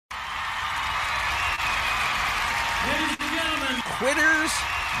Quitters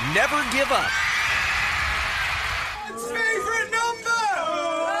never give up. Favorite number?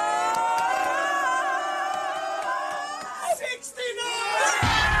 69!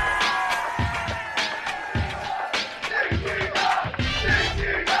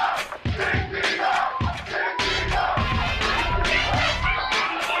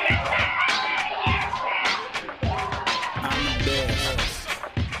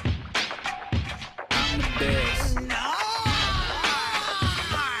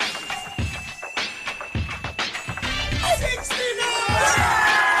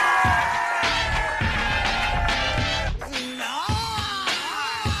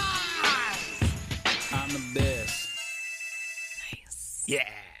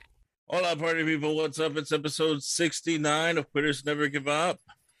 Hola, party people. What's up? It's episode 69 of Quitters Never Give Up.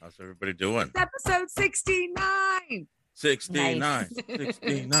 How's everybody doing? It's episode 69. 69. Nice.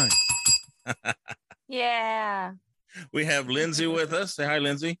 69. Yeah. We have Lindsay with us. Say hi,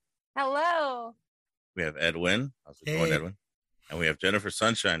 Lindsay. Hello. We have Edwin. How's it going, Edwin? And we have Jennifer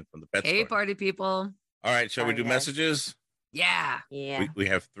Sunshine from the Pet Hey, Store. party people. All right, shall we do messages? Yeah. Yeah. We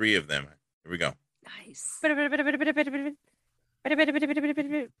have 3 of them. Here we go. Nice.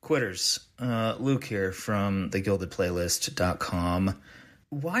 Quitters, Luke here from thegildedplaylist.com.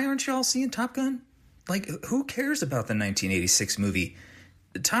 Why aren't y'all seeing Top Gun? Like, who cares about the 1986 movie?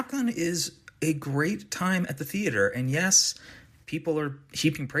 Top Gun is a great time at the theater, and yes, people are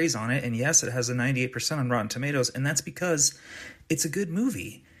heaping praise on it, and yes, it has a 98% on Rotten Tomatoes, and that's because it's a good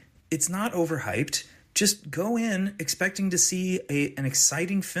movie. It's not overhyped. Just go in expecting to see an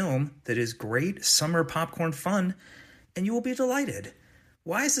exciting film that is great summer popcorn fun, and you will be delighted.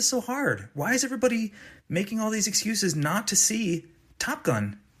 Why is this so hard? Why is everybody making all these excuses not to see Top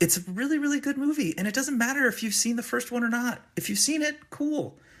Gun? It's a really, really good movie, and it doesn't matter if you've seen the first one or not. If you've seen it,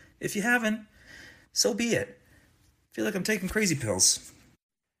 cool. If you haven't, so be it. I feel like I'm taking crazy pills.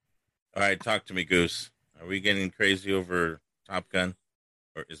 All right, talk to me, Goose. Are we getting crazy over Top Gun?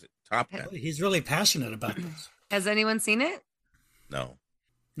 Or is it Top Gun? He's really passionate about this. Has anyone seen it? No.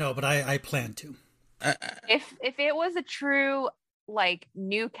 No, but I plan to. If it was a true like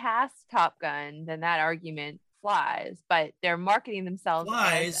new cast Top Gun, then that argument flies. But they're marketing themselves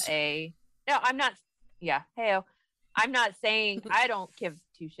as a no. I'm not. Yeah, heyo. I'm not saying I don't give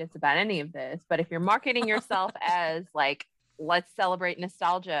 2 shits about any of this. But if you're marketing yourself as like let's celebrate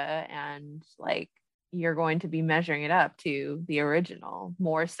nostalgia and like you're going to be measuring it up to the original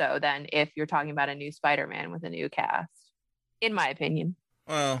more so than if you're talking about a new Spider-Man with a new cast, in my opinion.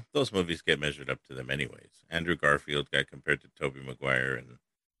 Well, those movies get measured up to them anyways. Andrew Garfield got compared to Tobey Maguire and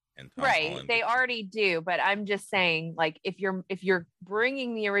Tom Holland. They already do, but I'm just saying, like, if you're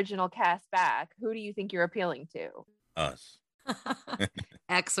bringing the original cast back, who do you think you're appealing to? Us.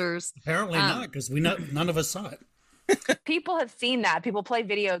 Xers. Apparently not, because none of us saw it. People have seen that. People play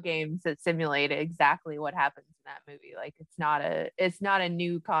video games that simulate exactly what happens in that movie. Like, it's not a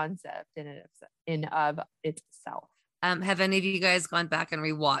new concept in of itself. Have any of you guys gone back and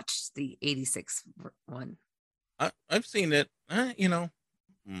rewatched the 86 one? I've seen it. Let's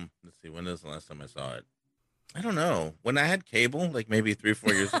see. When was the last time I saw it? I don't know. When I had cable, like maybe 3 or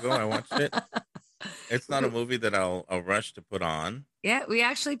 4 years ago, I watched it. It's not a movie that I'll rush to put on. Yeah, we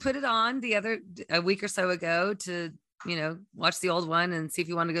actually put it on a week or so ago to, watch the old one and see if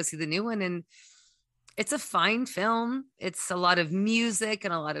you want to go see the new one. And it's a fine film. It's a lot of music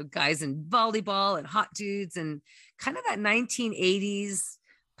and a lot of guys in volleyball and hot dudes and kind of that 1980s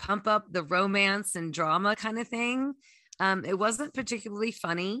pump up the romance and drama kind of thing. It wasn't particularly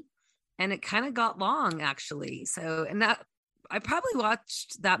funny and it kind of got long actually. So, and that I probably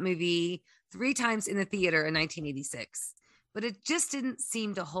watched that movie 3 times in the theater in 1986, but it just didn't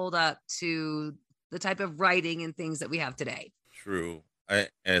seem to hold up to the type of writing and things that we have today. True.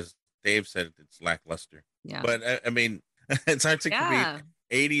 As Dave said, it's lackluster. Yeah. But I mean, it's hard to compete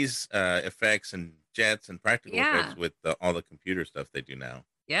 80s effects and jets and practical effects with all the computer stuff they do now.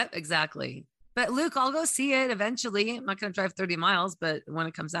 Yep, exactly. But Luke, I'll go see it eventually. I'm not going to drive 30 miles, but when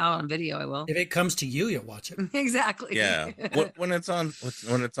it comes out on video, I will. If it comes to you, you'll watch it. Exactly. Yeah. when it's on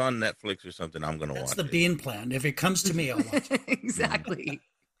Netflix or something, I'm going to watch it. That's the Bean plan. If it comes to me, I'll watch it. Exactly.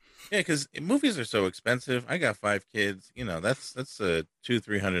 Yeah, because movies are so expensive. I got 5 kids. That's a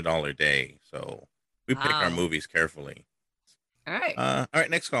 $200-$300 day. So we pick our movies carefully. All right. All right.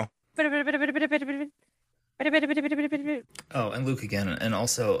 Next call. Oh, and Luke again. And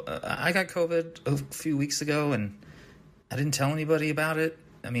also, I got COVID a few weeks ago, and I didn't tell anybody about it.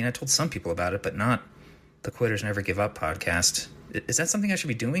 I mean, I told some people about it, but not the Quitters Never Give Up podcast. Is that something I should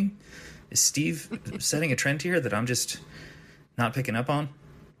be doing? Is Steve setting a trend here that I'm just not picking up on?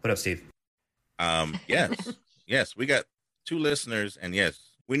 What up, Steve? Yes. We got 2 listeners, and yes,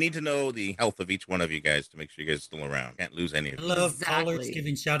 we need to know the health of each one of you guys to make sure you guys are still around. Can't lose any of I you. love Exactly. callers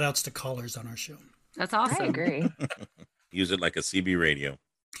giving shout outs to callers on our show. That's I awesome. agree. Use it like a CB radio.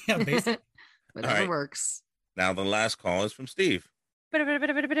 Yeah, basically. Whatever All right. works. Now the last call is from Steve.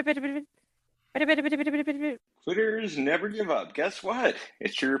 Quitters never give up. Guess what?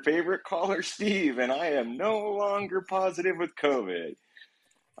 It's your favorite caller, Steve, and I am no longer positive with COVID.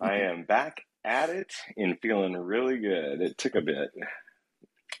 I am back at it and feeling really good. It took a bit.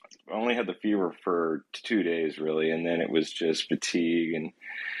 I only had the fever for 2 days, really, and then it was just fatigue and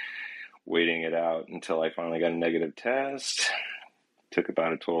waiting it out until I finally got a negative test. Took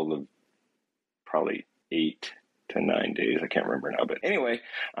about a total of probably 8 to 9 days. I can't remember now. But anyway,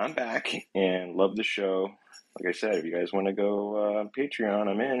 I'm back and love the show. Like I said, if you guys want to go Patreon,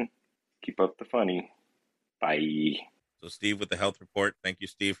 I'm in. Keep up the funny. Bye. So Steve with the health report. Thank you,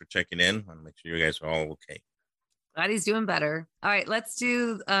 Steve, for checking in. I want to make sure you guys are all okay. Glad he's doing better. All right, let's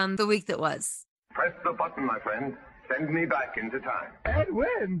do the week that was. Press the button, my friend. Send me back into time.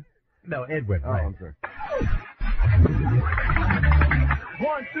 Edwin. No, Edwin. Oh, I'm sorry.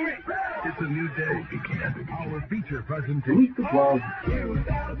 1, 2, 3. It's a new day. Our feature presentation.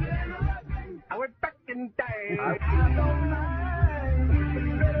 Our back in day.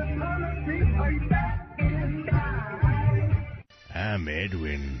 I'm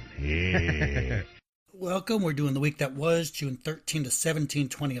Edwin. Yeah. Welcome. We're doing the week that was, June 13 to 17,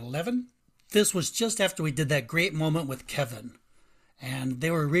 2011. This was just after we did that great moment with Kevin. And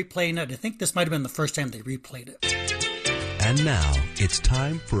they were replaying it. I think this might have been the first time they replayed it. And now it's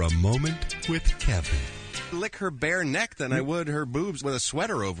time for a moment with Kevin. Lick her bare neck than I would her boobs with a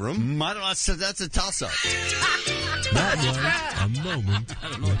sweater over them. That's a toss-up. That was a moment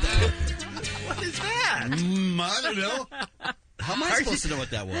with Kevin. What is that? I don't know. How am I supposed to know what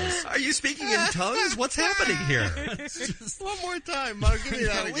that was? Are you speaking in tongues? What's happening here? One more time, Mug. Give me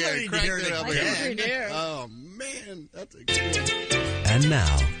that again. Crank it up again. Oh, man. That's a good one. And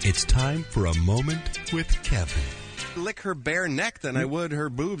now it's time for a moment with Kevin. Lick her bare neck than I would her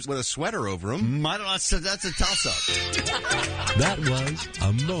boobs with a sweater over them. That's a toss-up. That was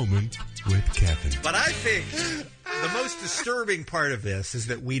a moment with Kevin. But I think the most disturbing part of this is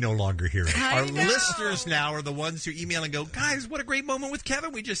that we no longer hear it. Our listeners now are the ones who email and go, guys, what a great moment with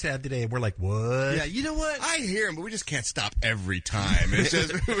Kevin we just had today. And we're like, what? Yeah, you know what? I hear him, but we just can't stop every time. It's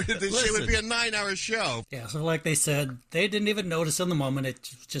just, this shit would be a 9-hour show. Yeah, so like they said, they didn't even notice in the moment.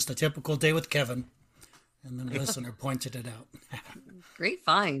 It's just a typical day with Kevin. And then the listener pointed it out. Great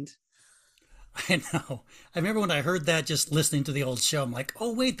find. I know. I remember when I heard that just listening to the old show, I'm like,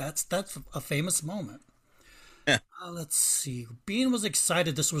 oh, wait, that's a famous moment. Let's see. Bean was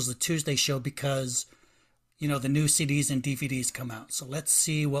excited this was the Tuesday show because, the new CDs and DVDs come out. So let's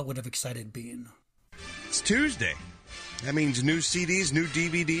see what would have excited Bean. It's Tuesday. That means new CDs, new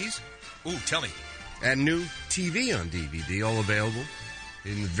DVDs. Ooh, tell me. And new TV on DVD, all available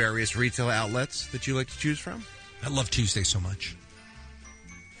in various retail outlets that you like to choose from. I love Tuesday so much.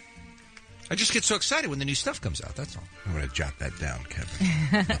 I just get so excited when the new stuff comes out, that's all. I'm going to jot that down, Kevin.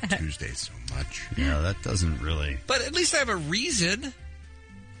 I love Tuesday so much. Yeah, that doesn't really... But at least I have a reason. I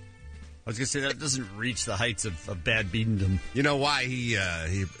was going to say, that doesn't reach the heights of bad beandom. You know why he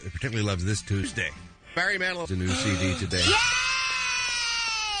particularly loves this Tuesday? Barry Manilow's a new CD today.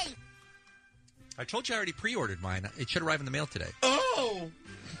 I told you I already pre-ordered mine. It should arrive in the mail today. Oh!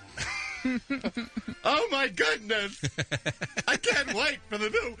 Oh, my goodness! I can't wait for the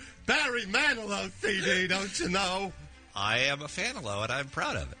new Barry Manilow CD, don't you know? I am a fan of Low, and I'm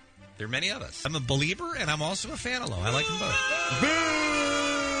proud of it. There are many of us. I'm a believer, and I'm also a fan of Low. I like them both.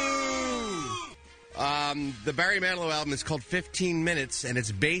 The Barry Manilow album is called 15 Minutes, and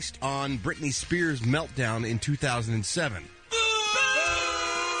it's based on Britney Spears' meltdown in 2007.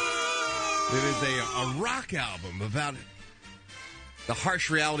 It is a rock album about the harsh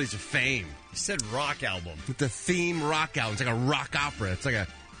realities of fame. You said rock album. With the theme rock album. It's like a rock opera. It's like a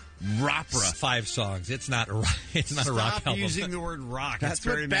opera. 5 songs. It's not a rock album. Stop using the word rock. That's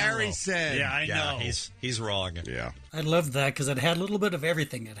what Barry said. Yeah, I know. He's wrong. Yeah. I loved that because it had a little bit of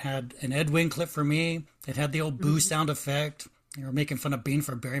everything. It had an Edwin clip for me. It had the old boo sound effect. You were making fun of Bean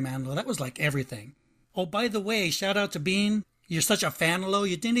for Barry Manilow. That was like everything. Oh, by the way, shout out to Bean. You're such a fan of Low.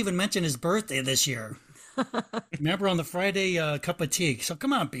 You didn't even mention his birthday this year. Remember on the Friday cup of tea. So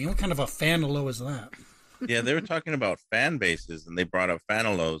come on, Bean. What kind of a fan of Low is that? Yeah, they were talking about fan bases, and they brought up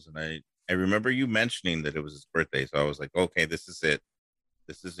Fanilow's, and I remember you mentioning that it was his birthday, so I was like, okay, this is it.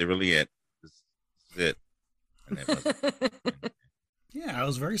 This is really it. This is it. And it wasn't. Yeah, I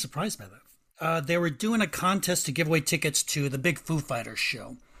was very surprised by that. They were doing a contest to give away tickets to the big Foo Fighters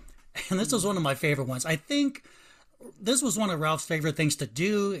show. And this was one of my favorite ones. I think This was one of Ralph's favorite things to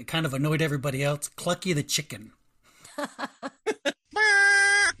do. It kind of annoyed everybody else. Clucky the chicken.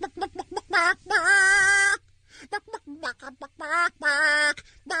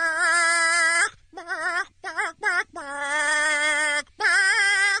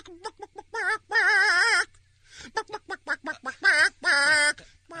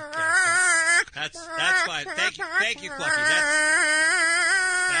 That's fine. Thank you, Clucky.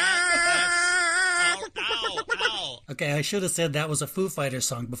 Ow. Okay, I should have said that was a Foo Fighters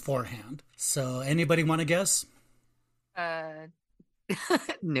song beforehand. So, anybody want to guess?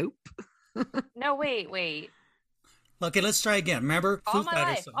 Nope. No, wait. Okay, let's try again. Remember? All my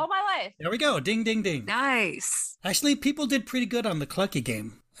life. There we go. Ding, ding, ding. Nice. Actually, people did pretty good on the Clucky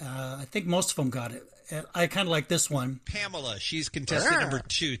game. I think most of them got it. I kind of like this one. Pamela, she's contestant number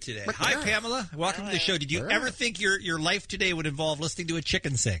 2 today. Hi, Pamela. Welcome to the show. Did you ever think your life today would involve listening to a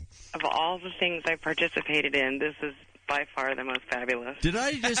chicken sing? Of all the things I participated in, this is by far the most fabulous. Did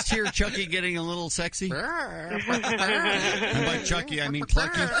I just hear Chucky getting a little sexy? And by Chucky, I mean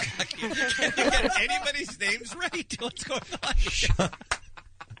Clucky. Can you get anybody's names right? What's going on?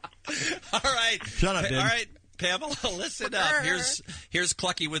 All right. Shut up, Ben. All right, Pamela, listen up. Here's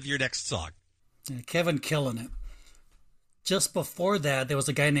Clucky with your next song. Yeah, Kevin killing it. Just before that, there was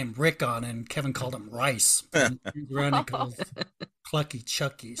a guy named Rick on, and Kevin called him Rice. And he turns around and goes, Clucky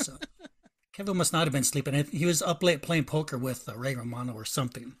Chucky. So Kevin must not have been sleeping. He was up late playing poker with Ray Romano or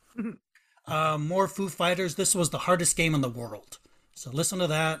something. More Foo Fighters. This was the hardest game in the world. So listen to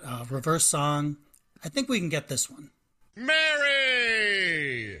that. Reverse song. I think we can get this one.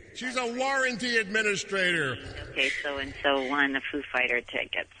 Mary! She's a warranty administrator. Okay, so-and-so won a Foo Fighter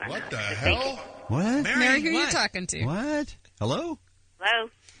ticket. So what the hell? What? Mary, who are you talking to? What? Hello? Hello?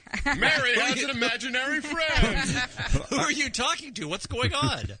 Mary has an imaginary friend. Who are you talking to? What's going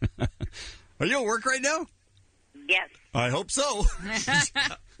on? Are you at work right now? Yes. I hope so.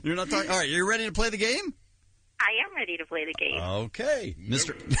 You're not talking. All right, you ready to play the game? I am ready to play the game. Okay,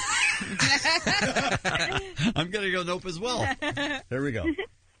 Mr. I'm going to go nope as well. There we go.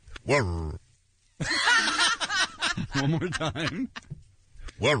 One more time.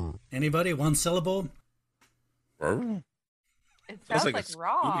 Anybody? One syllable? It sounds like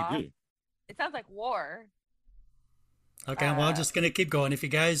raw. It sounds like war. Okay, well, I'm just going to keep going. If you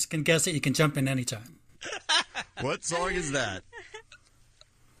guys can guess it, you can jump in anytime. What song is that?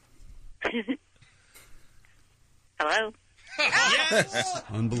 Hello? Yes.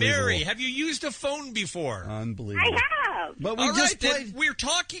 Unbelievable. Mary, have you used a phone before? Unbelievable. I have. But we All just right, played. then we're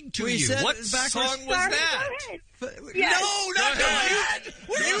talking to We you. said What it backwards. song was Sorry, that? go ahead. Yes. No, not go ahead.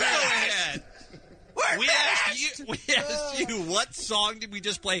 You go ahead. We asked you what song did we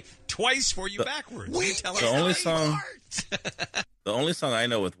just play twice for you backwards? You tell us The only song I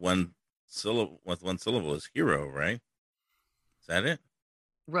know with one syllable is Hero, right? Is that it?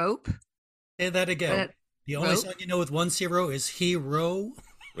 Rope. Say that again. The only Rope? song you know with 1-0 is Hero.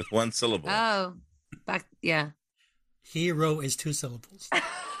 With one syllable. Oh, yeah. Hero is 2 syllables.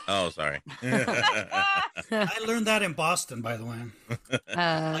 Oh, sorry. I learned that in Boston, by the way.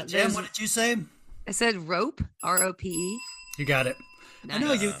 Jen, what did you say? I said rope, R-O-P-E. You got it. Nice. I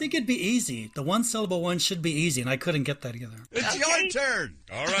know, you'd think it'd be easy. The 1-syllable one should be easy, and I couldn't get that either. It's your turn.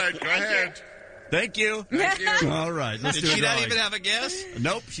 All right, go ahead. Thank you. All right, let's Did do she a not drawing. even have a guess?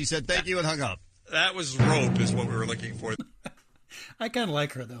 Nope, she said thank you and hung up. That was rope is what we were looking for. I kind of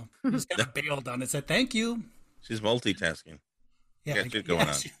like her, though. Just kind of bailed on it. Said thank you. She's multitasking. Yeah, Got you going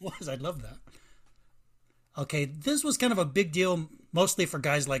on. she was. I love that. Okay, this was kind of a big deal, mostly for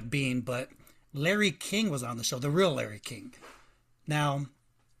guys like Bean, but Larry King was on the show, the real Larry King. Now,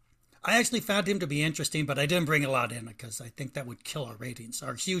 I actually found him to be interesting, but I didn't bring a lot in because I think that would kill our ratings,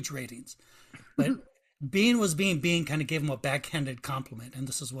 our huge ratings. But Bean was being Bean, kind of gave him a backhanded compliment, and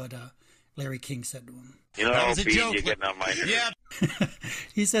this is what Larry King said to him. You know, That was a Pete, joke. you're getting on my nerves. Yeah.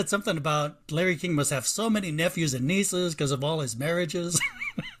 He said something about Larry King must have so many nephews and nieces because of all his marriages.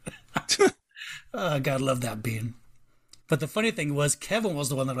 Oh, God, love that Bean. But the funny thing was, Kevin was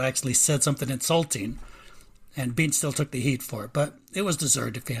the one that actually said something insulting, and Bean still took the heat for it. But it was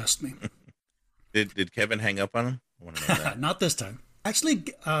deserved, if you asked me. Did Kevin hang up on him? I want to know that. Not this time. Actually,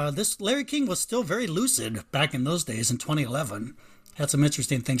 this Larry King was still very lucid back in those days in 2011. Had some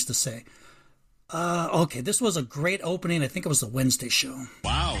interesting things to say. Okay, this was a great opening. I think it was the Wednesday show.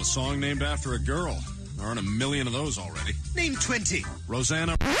 Wow, a song named after a girl. There aren't a million of those already. Name 20.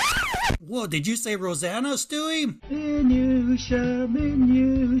 Rosanna. Whoa, did you say Rosanna, Stewie?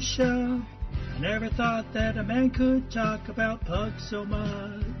 Minutia. I never thought that a man could talk about pugs so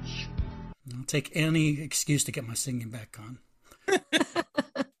much. I'll take any excuse to get my singing back on.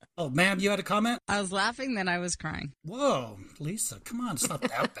 Oh, ma'am, you had a comment? I was laughing, then I was crying. Whoa, Lisa, come on, it's not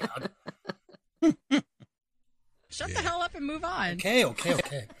that bad. Shut the hell up and move on. Okay.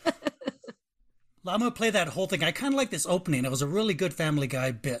 I'm going to play that whole thing. I kind of like this opening. It was a really good Family Guy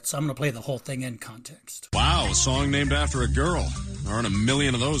bit, so I'm going to play the whole thing in context. Wow, a song named after a girl. There aren't a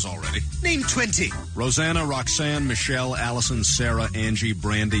million of those already. Name 20. Rosanna, Roxanne, Michelle, Allison, Sarah, Angie,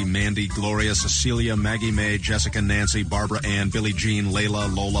 Brandy, Mandy, Gloria, Cecilia, Maggie May, Jessica, Nancy, Barbara Ann, Billie Jean,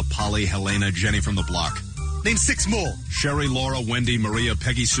 Layla, Lola, Polly, Helena, Jenny from the block. Name 6 more. Sherry, Laura, Wendy, Maria,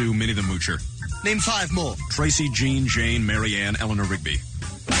 Peggy Sue, Minnie the Moocher. Name 5 more. Tracy, Jean, Jane, Mary Ann, Eleanor Rigby.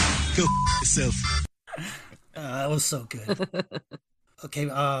 Go yourself. That was so good. Okay,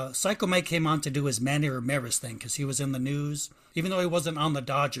 Psycho Mike came on to do his Manny Ramirez thing because he was in the news. Even though he wasn't on the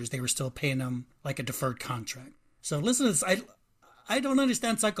Dodgers, they were still paying him like a deferred contract. So listen to this. I don't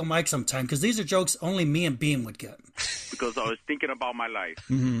understand Psycho Mike sometimes because these are jokes only me and Bean would get. Because I was thinking about my life.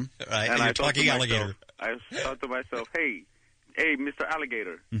 Mm-hmm. Right, and I thought to myself, I thought to myself, hey, Mr.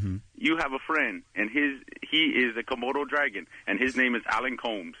 Alligator, mm-hmm. you have a friend, and he is a Komodo dragon, and his name is Alan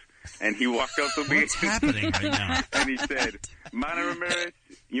Combs. And he walked up to me. What's happening right now? And he said, Manny Ramirez,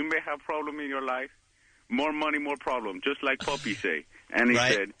 you may have problem in your life. More money, more problem, just like Puppy say. And he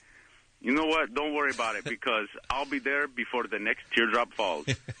said, you know what? Don't worry about it because I'll be there before the next teardrop falls.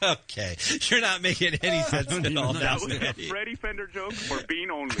 Okay. You're not making any sense at all. That was a Freddie Fender joke for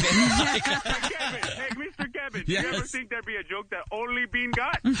Bean only. Mr. Kevin, Yes. do you ever think there'd be a joke that only Bean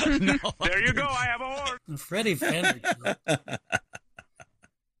got? No. There you go. I have a horn. Freddie Fender joke.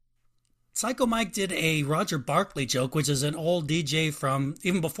 Psycho Mike did a Roger Barkley joke, which is an old DJ from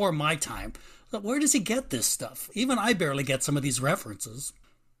even before my time. But where does he get this stuff? Even I barely get some of these references.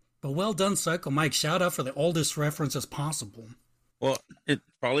 But well done, Psycho Mike. Shout out for the oldest references possible. Well, it's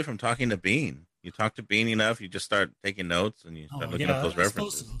probably from talking to Bean. You talk to Bean enough, you just start taking notes and you start looking up those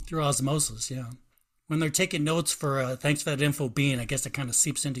references. Through osmosis, yeah. When they're taking notes for thanks for that info, Bean, I guess it kind of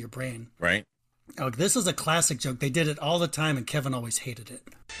seeps into your brain. Right. Oh, this is a classic joke. They did it all the time, and Kevin always hated it.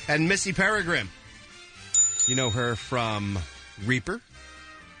 And Missy Peregrine. You know her from Reaper?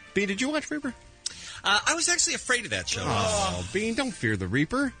 Bean, did you watch Reaper? I was actually afraid of that show. Oh, Bean, don't fear the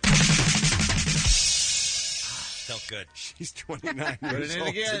Reaper. Felt good. She's 29 Put years it in old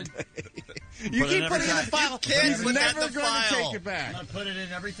again. today. You keep putting it in the file. Kids, He's look at never the going to file. take it back. I put it in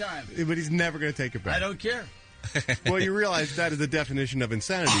every time. But he's never going to take it back. I don't care. Well, you realize that is the definition of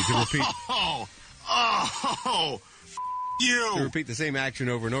insanity, to repeat. You. To repeat the same action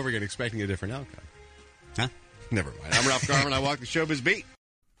over and over again, expecting a different outcome. Huh? Never mind. I'm Ralph Garman. I walk the showbiz beat.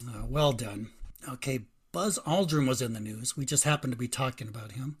 Well done. Okay, Buzz Aldrin was in the news. We just happened to be talking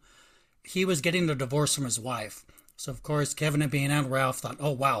about him. He was getting a divorce from his wife. So, of course, Kevin and Bean and Ralph thought,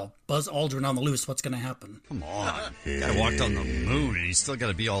 oh, wow, Buzz Aldrin on the loose. What's going to happen? Come on. Guy walked on the moon, and he's still got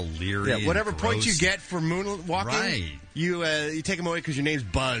to be all leery. Yeah, whatever and points you gross. get for moon walking, Right. you take him away because your name's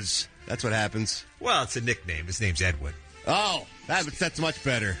Buzz. That's what happens. Well, it's a nickname. His name's Edwin. Oh, that's much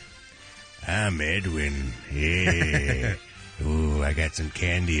better. I'm Edwin. Yeah. Ooh, I got some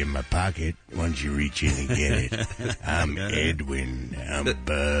candy in my pocket. Why don't you reach in and get it? I'm Edwin. I'm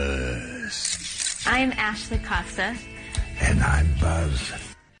Buzz. I'm Ashley Costa. And I'm Buzz.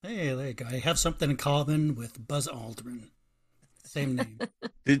 Hey, there you go. I have something in common with Buzz Aldrin. Same name.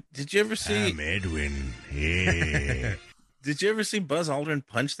 Did you ever see? I'm Edwin. Yeah. Did you ever see Buzz Aldrin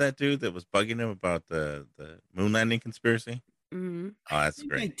punch that dude that was bugging him about the moon landing conspiracy? Mm-hmm. Oh, that's I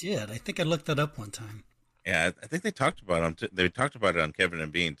great. did. I think I looked that up one time. Yeah, I think they talked about him. They talked about it on Kevin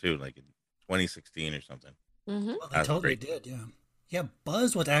and Bean too, like in 2016 or something. Mm-hmm. Well, they That's totally great. did, yeah. Yeah,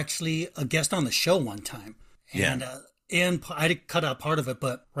 Buzz was actually a guest on the show one time. And I cut out part of it,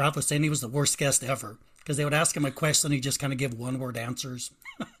 but Ralph was saying he was the worst guest ever because they would ask him a question, he just kind of give one-word answers.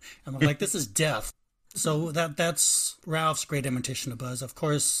 And I'm like, this is death. So that's Ralph's great imitation of Buzz. Of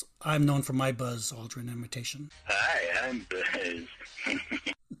course, I'm known for my Buzz Aldrin imitation. Hi, I'm Buzz.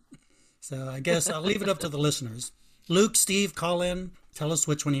 So I guess I'll leave it up to the listeners. Luke, Steve, call in. Tell us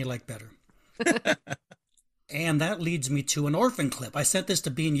which one you like better. And that leads me to an orphan clip. I sent this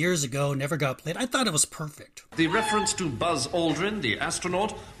to Bean years ago, never got played. I thought it was perfect. The reference to Buzz Aldrin, the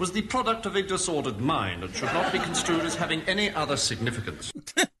astronaut, was the product of a disordered mind and should not be construed as having any other significance.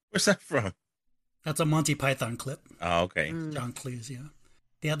 Where's that from? That's a Monty Python clip. Oh, okay. John Cleese, yeah.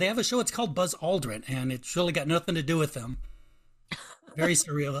 Yeah, they have a show, it's called Buzz Aldrin, and it's really got nothing to do with them. Very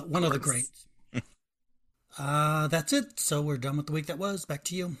surreal. One of the greats. That's it. So we're done with the week that was. Back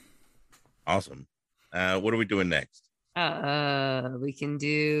to you. Awesome. What are we doing next? We can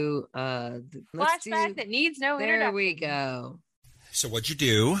do Flashback that needs no There introduction. we go. So what'd you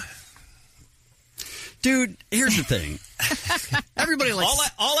do? Dude, here's the thing. Everybody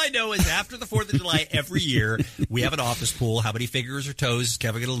likes... All I know is after the 4th of July every year, we have an office pool. How many fingers or toes is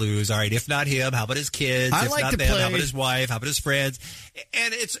Kevin going to lose? All right, if not him, how about his kids? I if like not to them, play... how about his wife? How about his friends?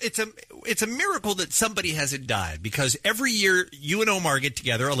 And it's a miracle that somebody hasn't died, because every year you and Omar get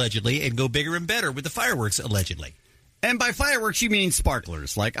together, allegedly, and go bigger and better with the fireworks, allegedly. And by fireworks, you mean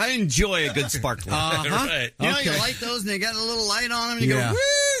sparklers. Like, I enjoy a good sparkler. Right. You know, you light those, and they got a little light on them, and you go,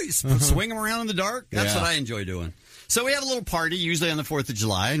 woo! You swing them around in the dark. That's what I enjoy doing. So we have a little party, usually on the 4th of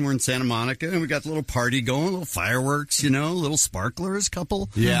July, and we're in Santa Monica, and we got the little party going, little fireworks, little sparklers, couple.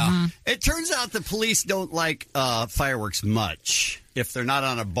 Yeah. Mm-hmm. It turns out the police don't like fireworks much if they're not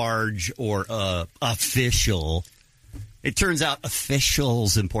on a barge or official. It turns out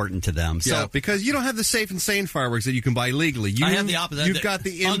official's important to them. So, because you don't have the safe and sane fireworks that you can buy legally. I have the opposite. You've got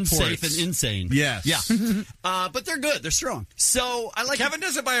the imports. Unsafe and insane. Yes. Yeah. But they're good. They're strong. So I like. Kevin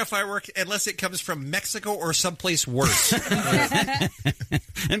doesn't buy a firework unless it comes from Mexico or someplace worse.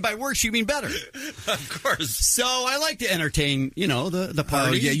 And by worse, you mean better. Of course. So I like to entertain, the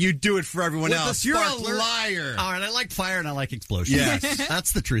party. Oh, yeah, you do it for everyone else. You're a liar. All right, I like fire and I like explosions. Yes.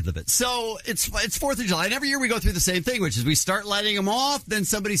 That's the truth of it. So it's 4th of July, and every year we go through the same thing, which is we start lighting them off, then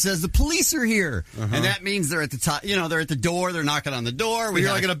somebody says the police are here. And that means they're at the top, they're at the door, they're knocking on the door.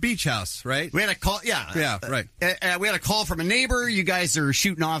 You're like at a beach house, right? We had a call, Yeah, right. We had a call from a neighbor. You guys are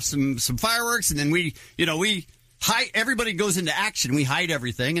shooting off some fireworks, and then we hide. Everybody goes into action. We hide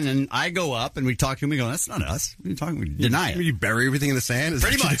everything, and then I go up and we talk to him. We go, "That's not us." What are you talking? We deny it. You bury everything in the sand.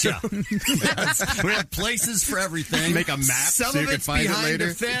 Pretty much, yeah. We have places for everything. Make a map. Some so of you it's can find behind it later.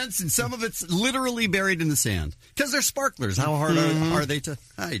 the fence, and some of it's literally buried in the sand because they're sparklers. How hard are they to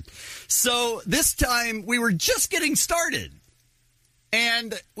hide? So this time we were just getting started.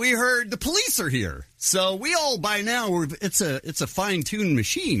 And we heard the police are here. So we all, by now, it's a fine-tuned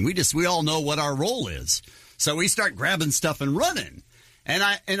machine. We all know what our role is. So we start grabbing stuff and running. And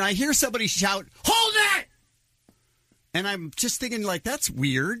I hear somebody shout, "Hold it!" And I'm just thinking, like, that's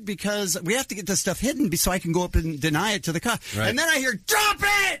weird because we have to get this stuff hidden so I can go up and deny it to the cop. Right. And then I hear, "Drop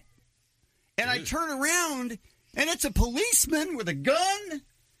it!" And I turn around, and it's a policeman with a gun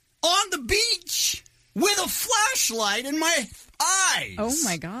on the beach with a flashlight in my eyes. Oh,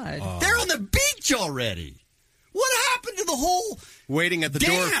 my God. They're on the beach already. What happened to the whole waiting at the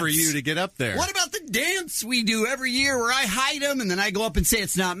door for you to get up there? What about the dance we do every year where I hide them and then I go up and say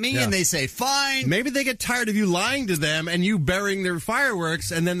it's not me and they say fine? Maybe they get tired of you lying to them and you burying their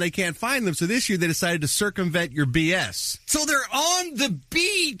fireworks and then they can't find them. So this year they decided to circumvent your BS. So they're on the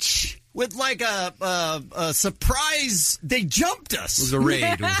beach with like a surprise. They jumped us. It was a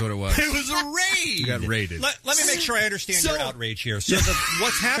raid was what it was. It was a raid. You got raided. Let me make sure I understand your outrage here. So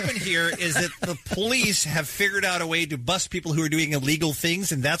what's happened here is that the police have figured out a way to bust people who are doing illegal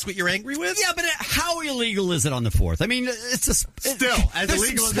things, and that's what you're angry with? Yeah, but how illegal is it on the 4th? I mean, it's still as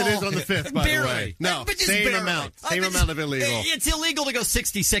illegal as it is on the 5th, by the way. No, but same amount. Same amount of illegal. It's illegal to go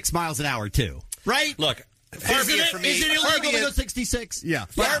 66 miles an hour, too, right? Look. Is it illegal to go 66? Yeah.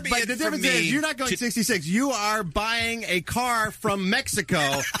 But the difference is you're not going 66. You are buying a car from Mexico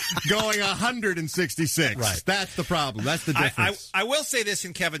going 166. Right. That's the problem. That's the difference. I will say this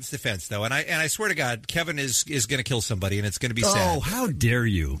in Kevin's defense, though, and I swear to God, Kevin is going to kill somebody, and it's going to be sad. Oh, how dare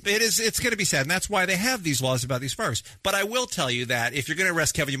you. It's going to be sad, and that's why they have these laws about these fireworks. But I will tell you that if you're going to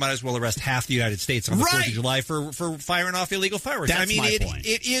arrest Kevin, you might as well arrest half the United States on the 4th of July for firing off illegal fireworks. That's my point.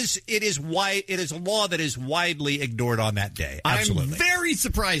 It is a law that is widely ignored on that day. Absolutely. I'm very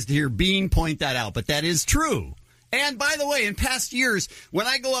surprised to hear Bean point that out, but that is true. And by the way, in past years, when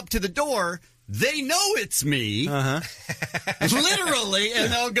I go up to the door, they know it's me. Literally,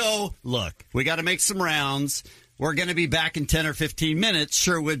 and they'll go, "Look, we got to make some rounds. We're going to be back in 10 or 15 minutes.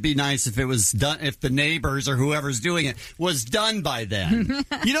 Sure would be nice if it was done, if the neighbors or whoever's doing it was done by then."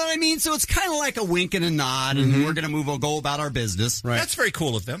 You know what I mean? So it's kind of like a wink and a nod, and we're going to go about our business. Right. That's very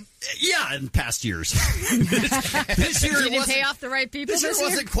cool of them. Yeah, in past years. This year you didn't pay off the right people. This year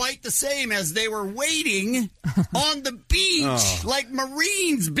wasn't quite the same as they were waiting on the beach like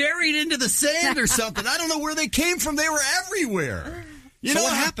Marines buried into the sand or something. I don't know where they came from. They were everywhere. So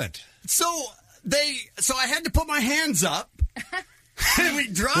what happened? So I had to put my hands up. And we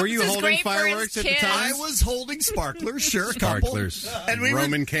dropped. Were you holding fireworks at the time? I was holding sparklers, sure, a couple. Sparklers, and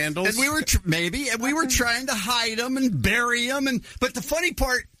Roman candles, and we were we were trying to hide them and bury them. But the funny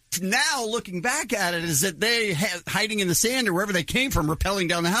part now, looking back at it, is that they hiding in the sand or wherever they came from, rappelling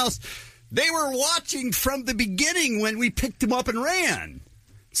down the house. They were watching from the beginning when we picked them up and ran.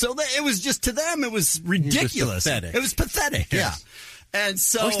 So it was just to them, it was ridiculous. It was pathetic. Yeah. And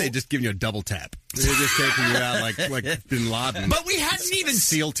so I wish they'd just given you a double tap. They're just taking you out like Bin Laden. But we hadn't even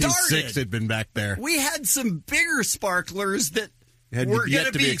SEAL Team started. 6 had been back there. We had some bigger sparklers that Had were yet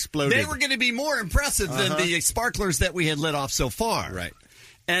going to be exploded. They were going to be more impressive than the sparklers that we had lit off so far. Right.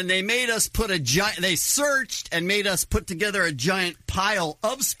 And they made us put a giant. They searched and made us put together a giant pile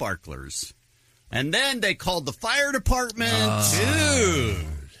of sparklers. And then they called the fire department. Dude.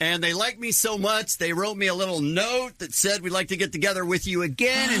 And they liked me so much, they wrote me a little note that said, we'd like to get together with you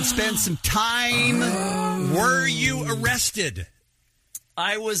again and spend some time. Were you arrested?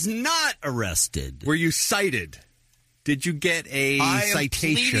 I was not arrested. Were you cited? Did you get a citation? I am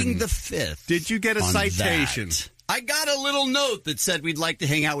pleading the fifth. Did you get a on citation? that. I got a little note that said we'd like to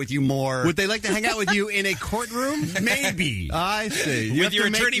hang out with you more. Would they like to hang out with you in a courtroom? Maybe. I see. You With have your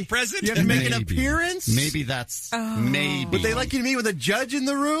to make- attorney present? You have to make an Maybe. appearance? Maybe that's maybe. Would they like you to meet with a judge in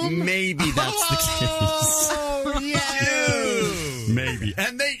the room? Maybe that's the case. Oh, yeah. Maybe.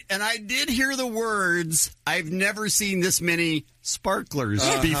 And I did hear the words, I've never seen this many sparklers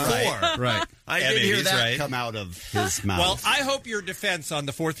before. Right. I did Maybe hear he's that right. come out of his mouth. Well, I hope your defense on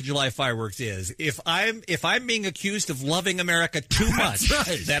the 4th of July fireworks is if I'm being accused of loving America too much,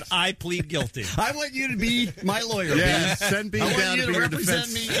 right. that I plead guilty. I want you to be my lawyer, Yeah, Ben. send Bean I want down you to to be your represent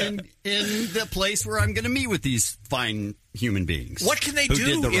defense. me in the place where I'm going to meet with these fine human beings. What can they who do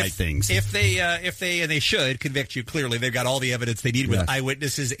did the if, right things? if they and they should convict you? Clearly, they've got all the evidence they need with Yes.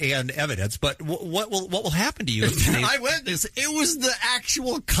 eyewitnesses and evidence. But what will happen to you? If they, Eyewitness. It was the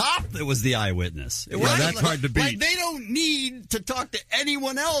actual cop that was the eyewitness. It Yeah, wasn't that's hard to beat. Like, they don't need to talk to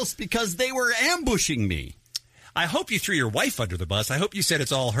anyone else because they were ambushing me. I hope you threw your wife under the bus. I hope you said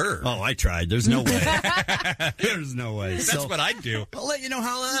it's all her. Oh, I tried. There's no way. There's no way. That's what I'd do. I'll let you know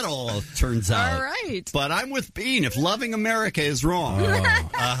how that all turns out. All right. But I'm with Bean. If loving America is wrong,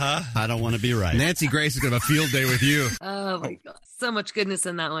 I don't want to be right. Nancy Grace is going to have a field day with you. Oh my god, so much goodness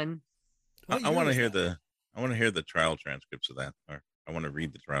in that one. I want to hear the trial transcripts of that, or I want to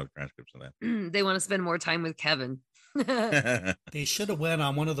read the trial transcripts of that. They want to spend more time with Kevin. They should have went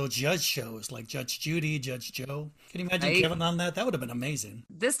on one of those judge shows like Judge Judy, Judge Joe. Can you imagine Right. Kevin on that? That would have been amazing.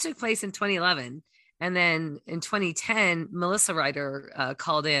 This took place in 2011. And then in 2010, Melissa Ryder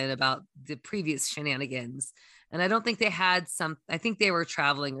called in about the previous shenanigans. And I don't think they had I think they were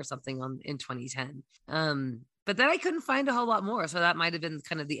traveling or something in 2010. But then I couldn't find a whole lot more. So that might have been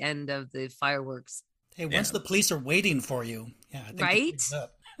kind of the end of the fireworks. Hey, once the police are waiting for you. Yeah, I think Right? it's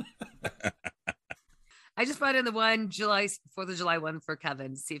up. I just brought in the 4th of July one for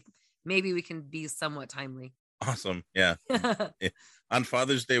Kevin to see if maybe we can be somewhat timely. Awesome. Yeah. On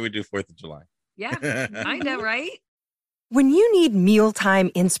Father's Day, we do 4th of July. Yeah, I know, right? When you need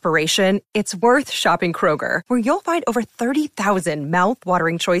mealtime inspiration, it's worth shopping Kroger, where you'll find over 30,000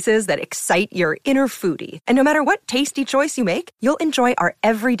 mouth-watering choices that excite your inner foodie. And no matter what tasty choice you make, you'll enjoy our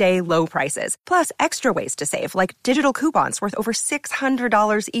everyday low prices, plus extra ways to save, like digital coupons worth over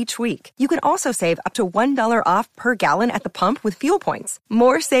 $600 each week. You can also save up to $1 off per gallon at the pump with fuel points.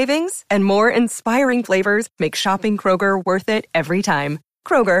 More savings and more inspiring flavors make shopping Kroger worth it every time.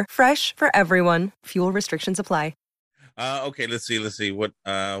 Kroger, fresh for everyone. Fuel restrictions apply. Okay, let's see. What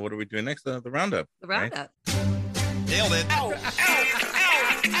are we doing next? The roundup. The roundup. Nailed it. I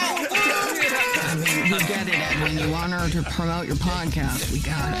mean, you get it, Edwin. You want her to promote your podcast. We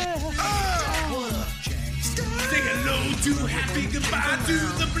got it. Say hello to happy goodbye to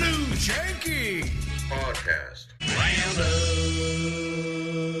the blue Janky Podcast.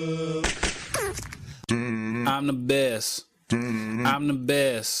 I'm the best. I'm the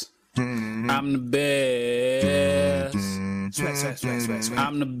best. I'm the best.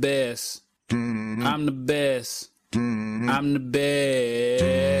 I'm the best. I'm the best. I'm the best.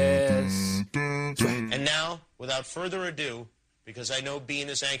 And now, without further ado, because I know Bean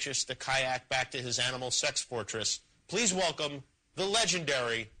is anxious to kayak back to his animal sex fortress, please welcome the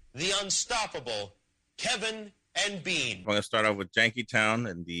legendary, the unstoppable, Kevin and Bean. I'm going to start off with Janky Town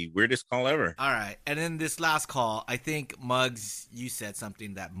and the weirdest call ever. All right. And in this last call, I think, Muggs, you said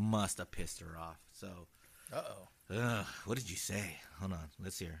something that must have pissed her off. So, what did you say? Hold on.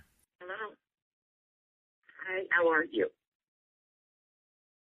 Let's hear. Hello. Hi, how are you?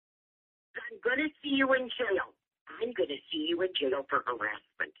 I'm going to see you in jail. I'm going to see you in jail for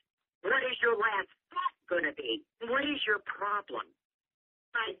harassment. What is your last thought going to be? What is your problem?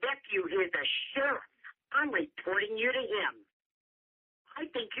 My nephew is a sheriff. I'm reporting you to him. I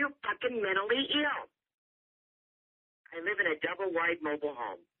think you're fucking mentally ill. I live in a double-wide mobile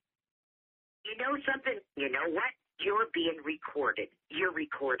home. You know something? You know what? You're being recorded. You're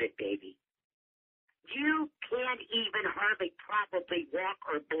recorded, baby. You can't even hardly properly walk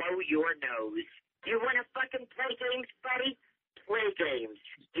or blow your nose. You want to fucking play games, buddy? play games.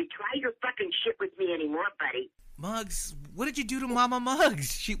 You try your fucking shit with me anymore, buddy. Muggs, what did you do to Mama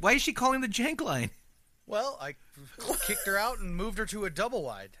Muggs? Why is she calling the jank line? Well, I kicked her out and moved her to a double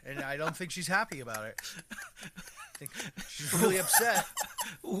wide, and I don't think she's happy about it. I think she's really upset.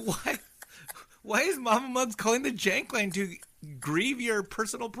 Why is Mama Muggs calling the jank line to grieve your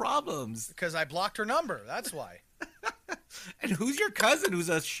personal problems? Because I blocked her number. That's why. And who's your cousin who's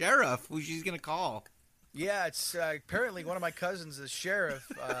a sheriff who she's going to call? Yeah, it's apparently one of my cousins is sheriff.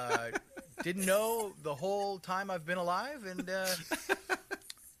 Didn't know the whole time I've been alive, and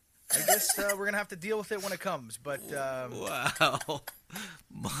I guess we're going to have to deal with it when it comes. But wow.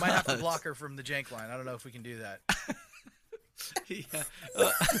 Might have to block her from the jank line. I don't know if we can do that. Yeah.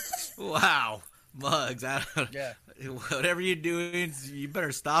 Wow. Muggs, yeah. Whatever you're doing, you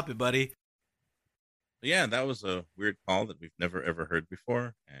better stop it, buddy. Yeah, that was a weird call that we've never ever heard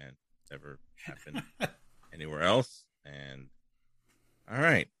before and never happened anywhere else. And all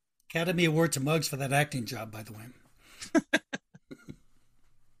right. Academy Award to Muggs for that acting job, by the way.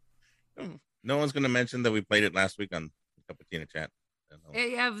 No one's going to mention that we played it last week on Cupatina Chat.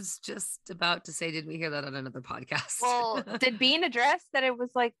 I was just about to say, did we hear that on another podcast? Well, did Bean address that it was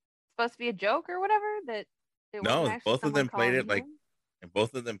like supposed to be a joke or whatever? That it no, wasn't actually both of them someone played it calling like, him? and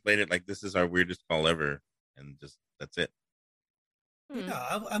both of them played it like this is our weirdest call ever, and just that's it.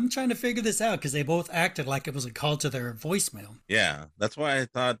 Yeah, I'm trying to figure this out because they both acted like it was a call to their voicemail. Yeah, that's why I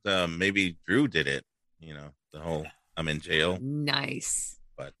thought maybe Drew did it. You know, the whole I'm in jail. Nice,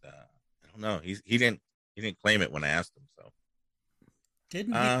 but I don't know. He didn't claim it when I asked him. So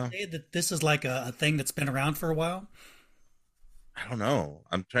didn't he say that this is like a thing that's been around for a while? I don't know.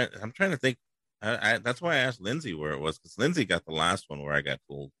 I'm trying to think. That's why I asked Lindsay where it was, because Lindsay got the last one where I got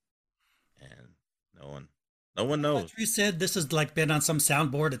fooled, and no one knows. You said this has like been on some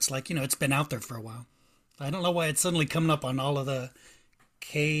soundboard. It's like, it's been out there for a while. I don't know why it's suddenly coming up on all of the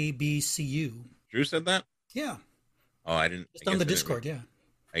KBCU. Drew said that? Yeah. Oh, I didn't. Just on the Discord, yeah.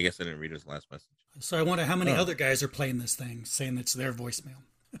 I guess I didn't read his last message. So I wonder how many other guys are playing this thing, saying it's their voicemail.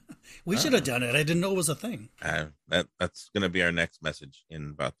 We should have done it. I didn't know it was a thing. That's going to be our next message in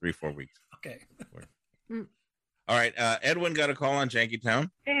about 3-4 weeks. Okay. All right. Edwin got a call on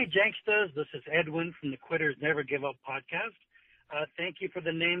Jankytown. Hey, Janksters. This is Edwin from the Quitters Never Give Up podcast. Thank you for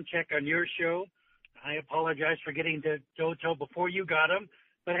the name check on your show. I apologize for getting to Jojo before you got him.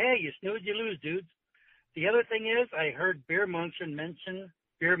 But hey, you snooze, you lose, dudes. The other thing is, I heard Beer Mug mention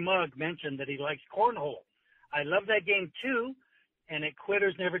that he likes cornhole. I love that game too. And at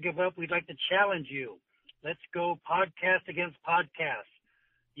Quitters Never Give Up, we'd like to challenge you. Let's go podcast against podcast.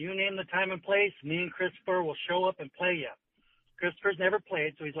 You name the time and place, me and Christopher will show up and play you. Christopher's never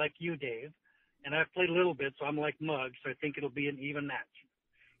played, so he's like you, Dave. And I've played a little bit, so I'm like Muggs, so I think it'll be an even match.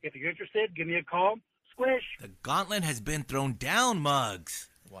 If you're interested, give me a call. Squish. The gauntlet has been thrown down, Muggs.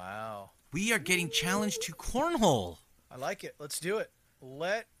 Wow. We are getting challenged to cornhole. I like it. Let's do it.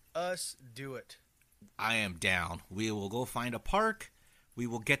 Let us do it. I am down. We will go find a park. We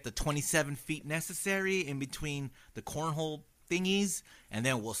will get the 27 feet necessary in between the cornhole thingies, and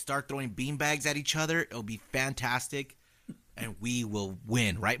then we'll start throwing beanbags at each other. It'll be fantastic, and we will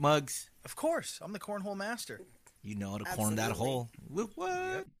win. Right, Muggs? Of course. I'm the cornhole master. You know how to corn that hole.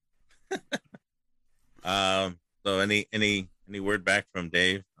 What? So any word back from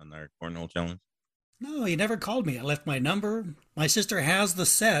Dave on our cornhole challenge? No, he never called me. I left my number. My sister has the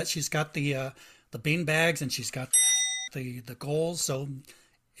set. She's got the bean bags and she's got the goals. So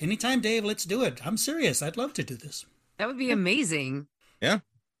anytime, Dave, let's do it. I'm serious. I'd love to do this. That would be amazing. Yeah.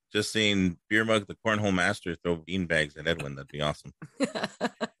 Just seeing Beer Mug, the cornhole master, throw bean bags at Edwin. That'd be awesome.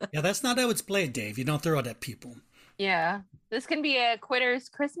 Yeah, that's not how it's played, Dave. You don't throw it at people. Yeah. This can be a Quitters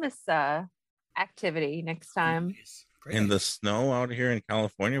Christmas activity next time. In the snow out here in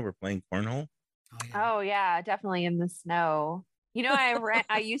California, we're playing cornhole. Oh yeah, definitely in the snow.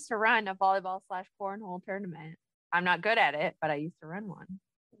 I used to run a volleyball/cornhole tournament. I'm not good at it, but I used to run one.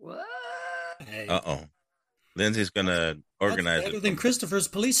 What? Hey. Uh-oh. Lindsay's going to organize better it. than Christopher's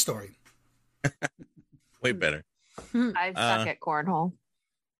police story. Way better. I suck at cornhole.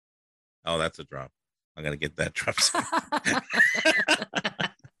 Oh, that's a drop. I got to get that drop.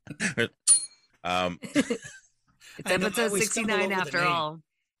 It's episode 69 after all.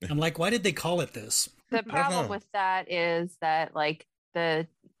 I'm like, why did they call it this? The problem with that is that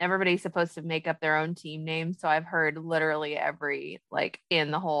everybody's supposed to make up their own team name. So I've heard literally every in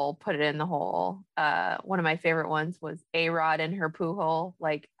the hole, put it in the hole. One of my favorite ones was A-Rod in her poo hole.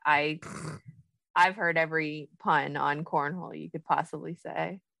 I've heard every pun on cornhole you could possibly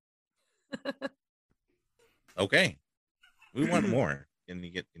say. Okay. We want more. Can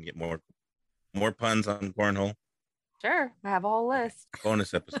you get more puns on cornhole? Sure, I have a whole list.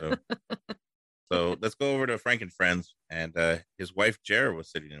 Bonus episode. So let's go over to Frank and Friends, and his wife Jer was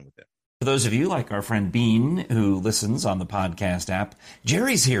sitting in with him. For those of you like our friend Bean who listens on the podcast app,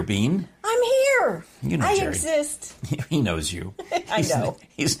 Jerry's here, Bean. I'm here. You know I Jerry. exist. He knows you. I know.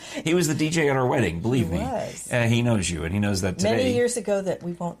 He was the DJ at our wedding, believe He me. was. He knows you, and he knows that today. Many years ago that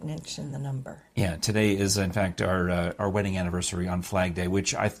we won't mention the number. Yeah, today is in fact our wedding anniversary on Flag Day,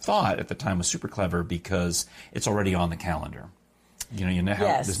 which I thought at the time was super clever because it's already on the calendar. You know how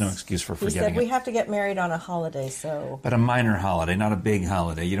Yes. there's no excuse for He forgetting said we it. have to get married on a holiday, so But a minor holiday, not a big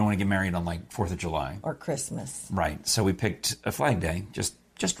holiday. You don't want to get married on like 4th of July. or Christmas. Right. So we picked a Flag Day, just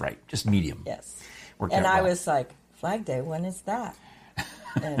right, just medium. Yes. Worked And out I well. was like, Flag Day, when is that?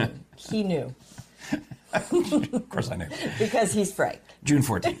 And he knew. Of course I knew. Because he's Frank. June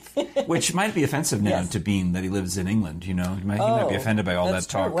 14th, which might be offensive now Yes. to Bean that he lives in England. He might be offended by all that's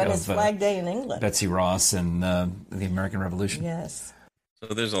that talk true. When of is Flag Day in England? Betsy Ross and the American Revolution. Yes.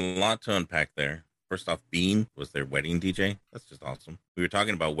 So there's a lot to unpack there. First off, Bean was their wedding DJ. That's just awesome. We were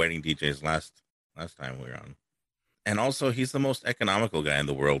talking about wedding DJs last time we were on. And also, he's the most economical guy in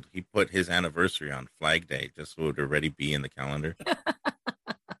the world. He put his anniversary on Flag Day just so it would already be in the calendar.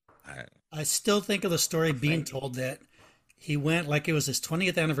 I still think of the story Bean told that he went like it was his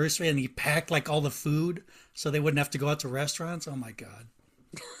 20th anniversary and he packed like all the food so they wouldn't have to go out to restaurants. Oh my God.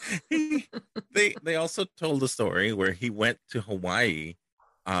 They also told the story where he went to Hawaii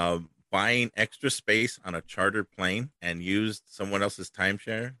buying extra space on a charter plane and used someone else's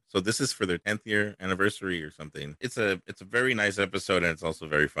timeshare. So this is for their 10th year anniversary or something. It's a very nice episode, and it's also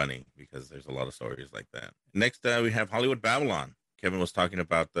very funny because there's a lot of stories like that. Next, we have Hollywood Babylon. Kevin was talking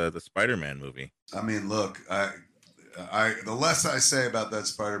about the Spider-Man movie. I mean, look, I the less I say about that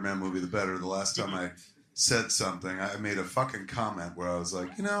Spider-Man movie, the better. The last time I said something, I made a fucking comment where I was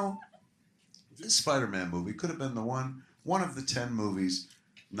like, this Spider-Man movie could have been the one of the 10 movies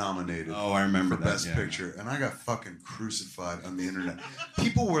nominated. Oh, I remember for that, Best yeah. Picture, and I got fucking crucified on the internet.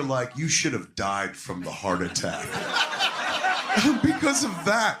 People were like, "You should have died from the heart attack." Because of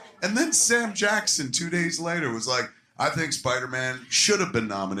that. And then Sam Jackson 2 days later was like, "I think Spider-Man should have been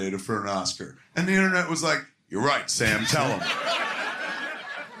nominated for an Oscar." And the internet was like, "You're right, Sam, tell him."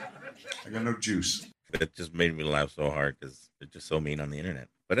 I got no juice. That just made me laugh so hard because they're just so mean on the internet.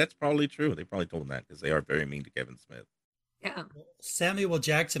 But that's probably true. They probably told him that because they are very mean to Kevin Smith. Yeah. Samuel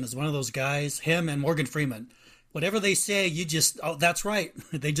Jackson is one of those guys, him and Morgan Freeman. Whatever they say, you just, oh, that's right.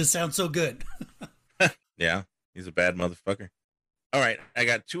 They just sound so good. Yeah, he's a bad motherfucker. All right, I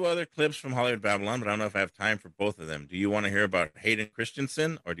got 2 other clips from Hollywood Babylon, but I don't know if I have time for both of them. Do you want to hear about Hayden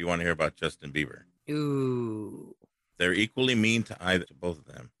Christensen or do you want to hear about Justin Bieber? Ooh. They're equally mean to both of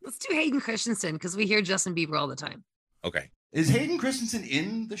them. Let's do Hayden Christensen because we hear Justin Bieber all the time. Okay. Is Hayden Christensen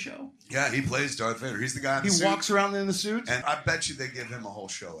in the show? Yeah, he plays Darth Vader. He's the guy in the suit. He walks around in the suit? And I bet you they give him a whole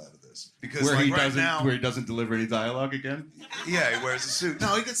show out of this. Because Where he right now, doesn't deliver any dialogue again? yeah, he wears a suit.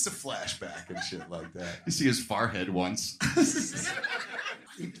 No, he gets the flashback and shit like that. You see his forehead once.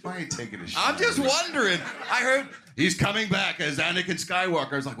 Why are you taking a shit? I'm just wondering. I heard he's coming back as Anakin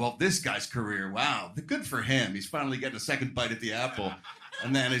Skywalker. I was like, well, this guy's career, wow, good for him. He's finally getting a second bite at the apple.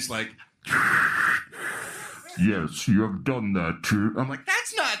 And then it's like, yes, you have done that too. I'm like,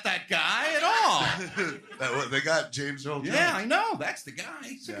 that's not that guy at all. They got James Earl Jones. Yeah, I know. That's the guy.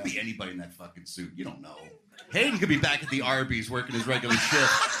 It could be anybody in that fucking suit. You don't know. Hayden could be back at the Arby's working his regular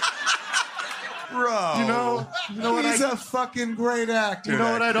shift. Bro, You know what he's a fucking great actor. You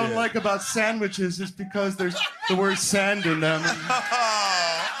know what that I don't kid. like about sandwiches is because there's the word sand in them.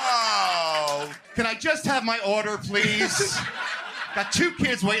 Can I just have my order, please? Got 2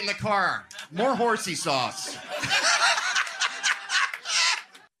 kids waiting in the car. More horsey sauce.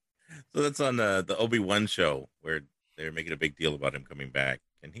 So that's on the Obi-Wan show where they're making a big deal about him coming back.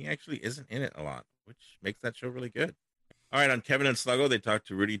 And he actually isn't in it a lot, which makes that show really good. All right, on Kevin and Sluggo, they talked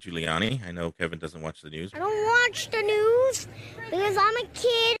to Rudy Giuliani. I know Kevin doesn't watch the news, I don't watch the news because I'm a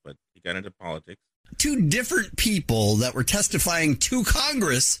kid. but he got into politics. 2 different people that were testifying to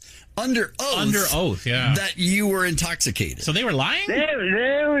Congress under oath. Under oath, yeah. That you were intoxicated. So they were lying?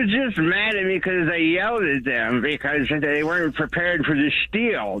 They were just mad at me because I yelled at them because they weren't prepared for the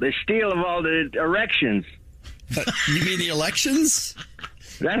steal of all the erections. You mean the elections?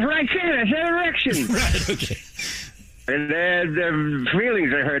 That's right, I said erections. Right, okay. And their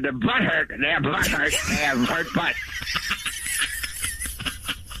feelings are hurt. The butt hurt. They have butt hurt. They have hurt butt.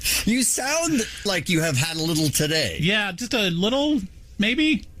 You sound like you have had a little today. Yeah, just a little,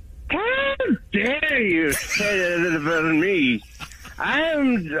 maybe. How dare you say that about me?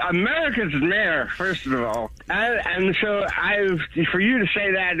 I'm America's mayor, first of all. And so for you to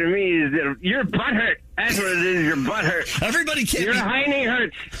say that to me is that your butt hurt. That's what it is, your butt hurt. Everybody can't Your Heine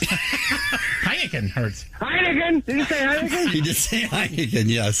hurts. Heineken hurts. Heineken? Did you say Heineken? He did say Heineken,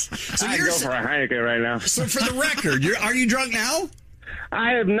 yes. So I'd go for a Heineken right now. So for the record, are you drunk now?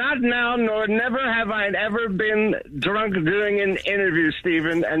 I have not now, nor never have I ever been drunk doing an interview,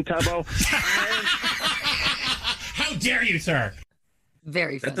 Stephen and Tubbo. How dare you, sir?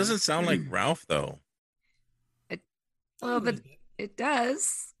 Very funny. That doesn't sound like Ralph, though. Well, but it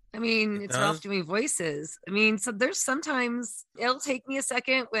does. I mean, it's Ralph doing voices. I mean, so there's sometimes it'll take me a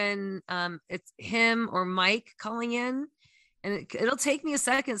second when it's him or Mike calling in, and it'll take me a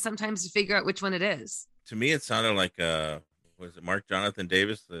second sometimes to figure out which one it is. To me, it sounded like was it Mark Jonathan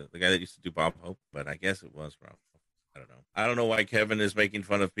Davis, the guy that used to do Bob Hope? But I guess it was Ralph. I don't know. I don't know why Kevin is making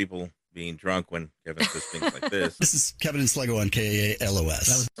fun of people being drunk when Kevin says things like this. This is Kevin and Sluggo on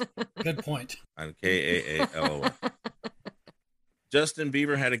KALOS. Good point. On KAALOS. Justin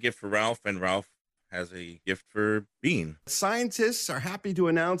Bieber had a gift for Ralph, and Ralph has a gift for Bean. Scientists are happy to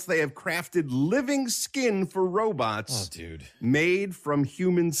announce they have crafted living skin for robots. Oh, dude. Made from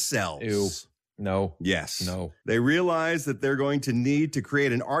human cells. Ew. No. Yes. No. They realize that they're going to need to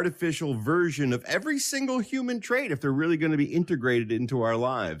create an artificial version of every single human trait if they're really going to be integrated into our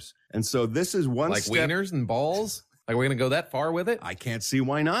lives. And so this is one like step. wieners and balls? Like we're going to go that far with it? I can't see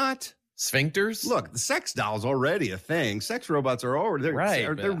why not. Sphincters? Look, the sex doll's already a thing. Sex robots are already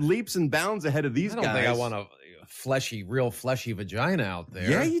they're leaps and bounds ahead of these guys. I don't think I want a real fleshy vagina out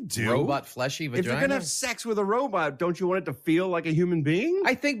there. Yeah, you do. Robot fleshy vagina. If you're gonna have sex with a robot, don't you want it to feel like a human being?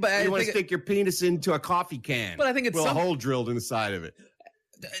 I think, but you want to stick your penis into a coffee can. But I think it's with a hole drilled in the side of it.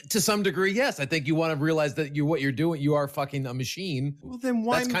 To some degree, yes. I think you want to realize that what you're doing, you are fucking a machine. Well, then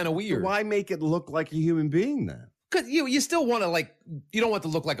why? That's kind of weird. Why make it look like a human being then? Because you still want to you don't want to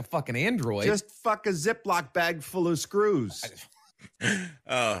look like a fucking android. Just fuck a Ziploc bag full of screws.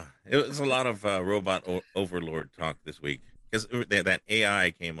 It was a lot of robot overlord talk this week because that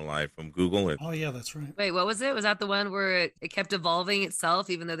AI came alive from Google. Oh yeah, that's right. Wait, what was it? Was that the one where it kept evolving itself,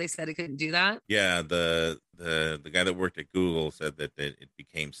 even though they said it couldn't do that? Yeah, the guy that worked at Google said that it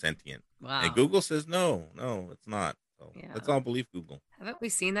became sentient. Wow. And Google says no, it's not. So let's all believe Google. Haven't we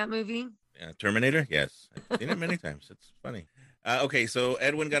seen that movie? Yeah, Terminator? Yes. I've seen it many times. It's funny. Okay, so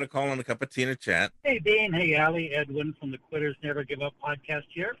Edwin got a call on a cup of tea and a chat. Hey, Dean. Hey, Allie. Edwin from the Quitters Never Give Up podcast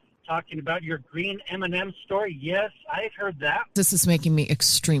here. Talking about your green M&M story. Yes, I've heard that. This is making me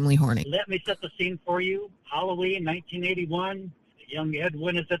extremely horny. Let me set the scene for you. Halloween, 1981. Young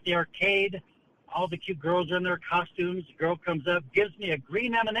Edwin is at the arcade. All the cute girls are in their costumes. The girl comes up, gives me a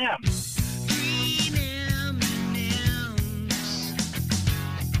green M&M.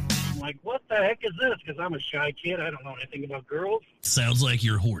 Like, what the heck is this? Because I'm a shy kid. I don't know anything about girls. Sounds like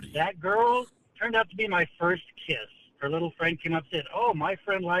you're horny. That girl turned out to be my first kiss. Her little friend came up and said, oh, my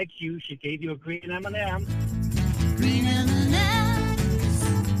friend likes you. She gave you a green M&M. Green M&Ms.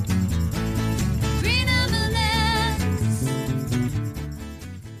 Green M&Ms.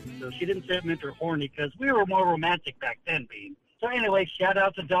 So she didn't say it meant her horny because we were more romantic back then, Bean. So anyway, shout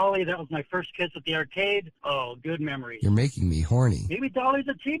out to Dolly. That was my first kiss at the arcade. Oh, good memories. You're making me horny. Maybe Dolly's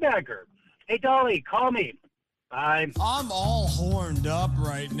a teabagger. Hey, Dolly, call me. Bye. I'm all horned up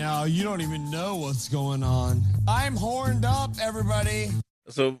right now. You don't even know what's going on. I'm horned up, everybody.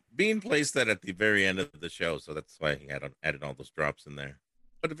 So Bean placed that at the very end of the show, so that's why he added all those drops in there.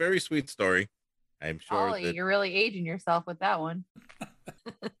 But a very sweet story. I'm sure Ollie, you're really aging yourself with that one.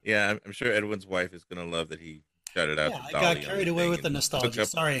 Yeah, I'm sure Edwin's wife is going to love that he shout it out to I Dolly. got carried away with the nostalgia.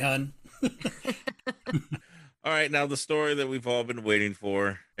 Sorry, hon. All right, now the story that we've all been waiting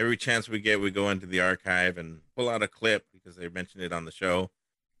for. Every chance we get, we go into the archive and pull out a clip because they mentioned it on the show.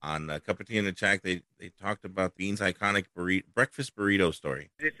 On Cup of Tea and a Chat, they talked about Bean's iconic breakfast burrito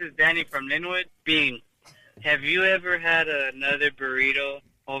story. This is Danny from Linwood. Bean, have you ever had another burrito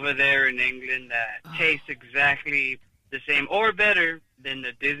over there in England that tastes exactly the same or better than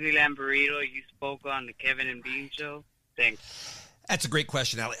the Disneyland burrito you spoke on the Kevin and Bean show? Thanks. That's a great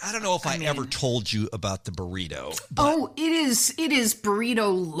question, Allie. I don't know if I ever told you about the burrito. Oh, it is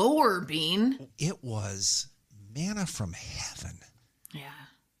burrito lore, Bean. It was manna from heaven. Yeah.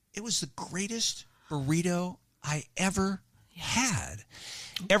 It was the greatest burrito I ever had.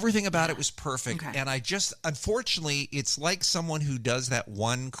 Everything about it was perfect. Okay. And unfortunately, it's like someone who does that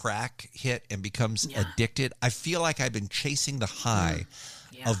one crack hit and becomes addicted. I feel like I've been chasing the high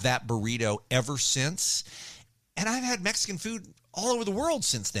of that burrito ever since. And I've had Mexican food all over the world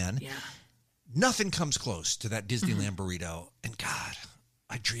since then. Yeah. Nothing comes close to that Disneyland burrito. And God,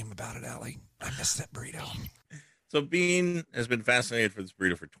 I dream about it, Allie. I miss that burrito. So Bean has been fascinated with this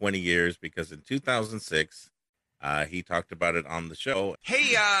burrito for 20 years because in 2006, he talked about it on the show.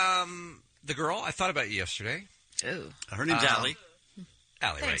 Hey, the girl, I thought about you yesterday. Oh. Her name's Allie.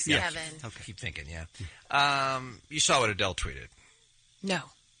 Allie, Thanks, right? Kevin. Yeah. Okay. Keep thinking, yeah. You saw what Adele tweeted. No.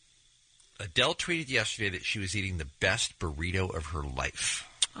 Adele tweeted yesterday that she was eating the best burrito of her life.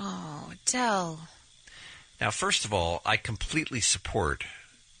 Oh, Adele. Now, first of all, I completely support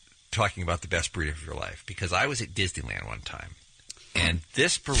talking about the best burrito of your life because I was at Disneyland one time, and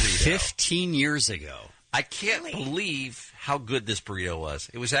this burrito... 15 years ago. I can't believe how good this burrito was.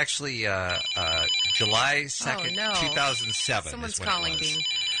 It was actually July 2nd, 2007. Someone's is when calling, it was. Bean.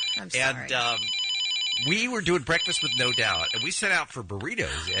 I'm sorry. And we were doing Breakfast with No Doubt, and we set out for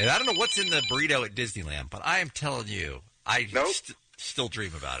burritos. And I don't know what's in the burrito at Disneyland, but I am telling you, I still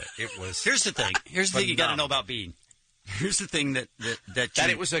dream about it. It was. Here's the thing. Here's the thing you got to know about Bean. Here's the thing that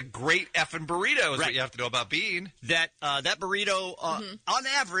it was a great effing burrito is what you have to know about Bean. That burrito, on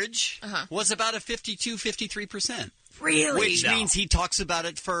average, was about a 52-53%. Really? Which means he talks about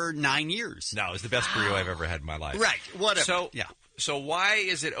it for 9 years. No, it was the best burrito I've ever had in my life. Right. Whatever. So why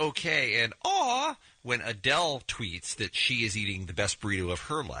is it okay and when Adele tweets that she is eating the best burrito of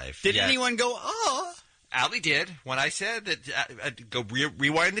her life? Did anyone go, aw? Allie did when I said that. Go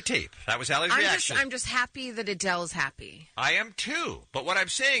rewind the tape. That was Allie's reaction. I'm just happy that Adele's happy. I am too. But what I'm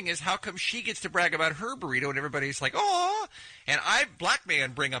saying is, how come she gets to brag about her burrito and everybody's like, oh, and black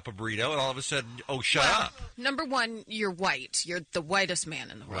man bring up a burrito and all of a sudden, shut up. Number one, you're white. You're the whitest man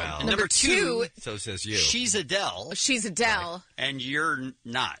in the world. Well, number two, so says you. She's Adele. She's Adele. Right. And you're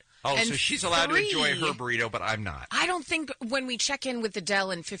not. Oh, and so she's allowed to enjoy her burrito, but I'm not. I don't think when we check in with Adele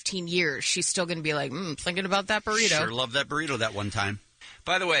in 15 years, she's still going to be like, thinking about that burrito. Sure loved that burrito that one time.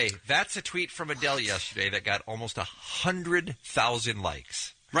 By the way, that's a tweet from Adele yesterday that got almost 100,000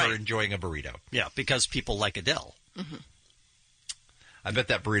 likes for enjoying a burrito. Yeah, because people like Adele. Mm-hmm. I bet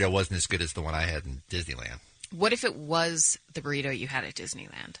that burrito wasn't as good as the one I had in Disneyland. What if it was the burrito you had at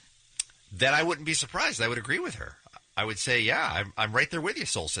Disneyland? Then I wouldn't be surprised. I would agree with her. I would say, yeah, I'm right there with you,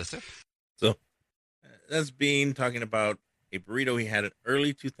 soul sister. So that's Bean talking about a burrito he had in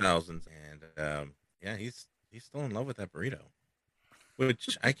early 2000s, and he's still in love with that burrito,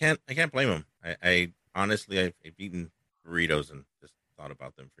 which I can't blame him. I honestly I've eaten burritos and just thought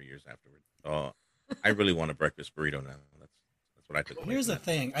about them for years afterwards. So I really want a breakfast burrito now. That's what I took. Here's the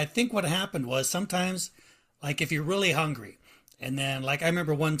thing. I think what happened was sometimes, like if you're really hungry, and then like I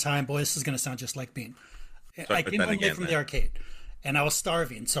remember one time, boy, this is going to sound just like Bean. I came home late from the arcade, and I was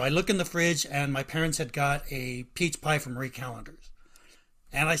starving. So I look in the fridge, and my parents had got a peach pie from Marie Callender's.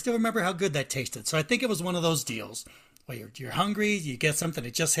 And I still remember how good that tasted. So I think it was one of those deals where you're hungry, you get something,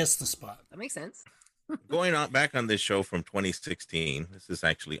 it just hits the spot. That makes sense. Going on back on this show from 2016, this is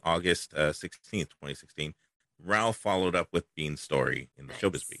actually August 16th, 2016, Ralph followed up with Bean's story in the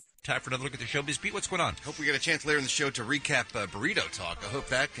Showbiz Beat. Time for another look at the Showbiz Beat. What's going on? Hope we get a chance later in the show to recap Burrito Talk. I hope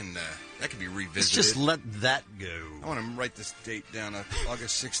that can be revisited. Let's just let that go. I want to write this date down.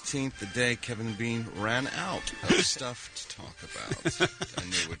 August 16th, the day Kevin Bean ran out of stuff to talk about. I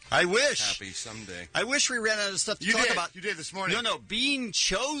knew I wish. Happy someday. I wish we ran out of stuff to talk about. You did this morning. No. Bean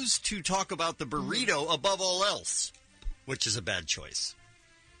chose to talk about the burrito above all else, which is a bad choice.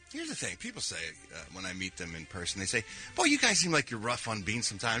 Here's the thing. People say, when I meet them in person, they say, boy, you guys seem like you're rough on Bean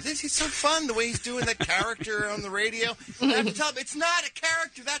sometimes. It's so fun the way he's doing that character on the radio. And I have to tell them, it's not a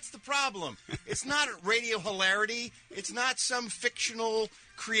character. That's the problem. It's not a radio hilarity. It's not some fictional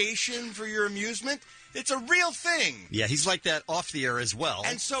creation for your amusement. It's a real thing. Yeah, he's like that off the air as well.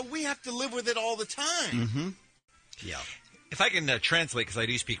 And so we have to live with it all the time. Mm-hmm. Yeah. If I can translate, because I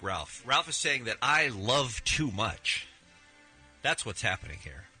do speak Ralph. Ralph is saying that I love too much. That's what's happening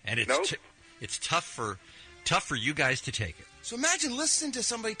here. And it's tough for you guys to take it. So imagine listening to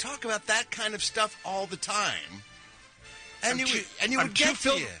somebody talk about that kind of stuff all the time, and you would get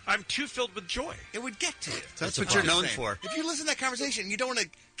to you. I'm too filled with joy. It would get to you. That's what you're known for. If you listen to that conversation, and you don't want to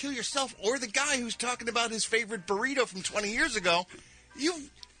kill yourself or the guy who's talking about his favorite burrito from 20 years ago.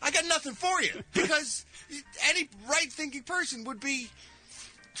 I got nothing for you, because any right-thinking person would be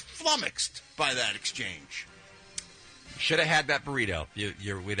flummoxed by that exchange. Should have had that burrito.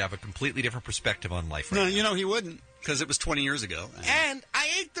 We'd have a completely different perspective on life. No, he wouldn't, because it was 20 years ago. And I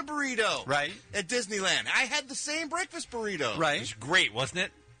ate the burrito at Disneyland. I had the same breakfast burrito. Right. It was great, wasn't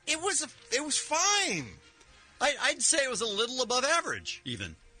it? It was fine. I'd say it was a little above average,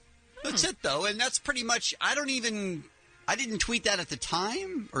 even. That's it, though, and that's pretty much. I didn't tweet that at the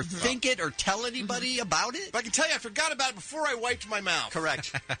time, or think it, or tell anybody about it. But I can tell you, I forgot about it before I wiped my mouth.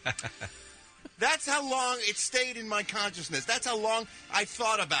 Correct. That's how long it stayed in my consciousness. That's how long I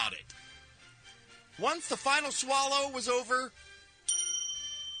thought about it. Once the final swallow was over,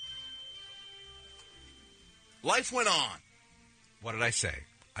 life went on. What did I say?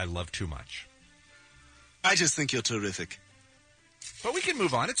 I love too much. I just think you're terrific. But we can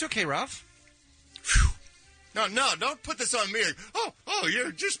move on. It's okay, Ralph. No, don't put this on me. Oh,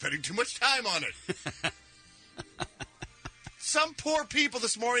 you're just spending too much time on it. Some poor people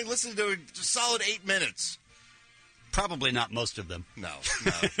this morning listened to a solid 8 minutes. Probably not most of them. No,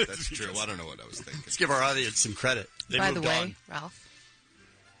 that's true. I don't know what I was thinking. Let's give our audience some credit. They By the moved way, on. Ralph,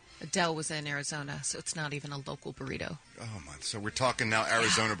 Adele was in Arizona, so it's not even a local burrito. Oh, my. So we're talking now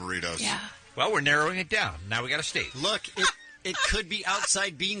Arizona burritos. Yeah. Well, we're narrowing it down. Now we got a state. Look, it could be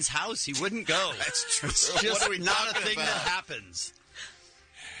outside Bean's house. He wouldn't go. That's true. It's What just are we not a talking thing about? that happens.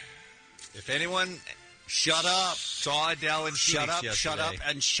 If anyone Shut up. saw Adele in Shut Phoenix up, yesterday, shut up,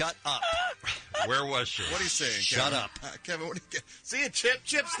 and shut up. where was she? What are you saying, Shut Kevin? up. Kevin, what are you see it,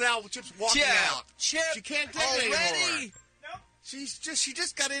 Chip's now. Chip's walking out. Chip, She can't take it anymore. She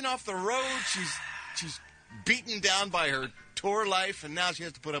just got in off the road. She's beaten down by her tour life, and now she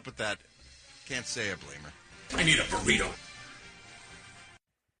has to put up with that. Can't say I blame her. I need a burrito.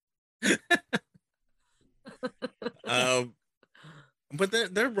 But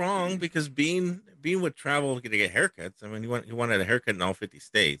they're wrong because Bean would travel to get haircuts. I mean, he wanted a haircut in all 50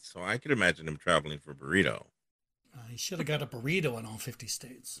 states, so I could imagine him traveling for burrito. He should have got a burrito in all 50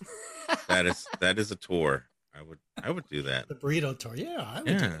 states. That is a tour. I would do that. The burrito tour, yeah, I would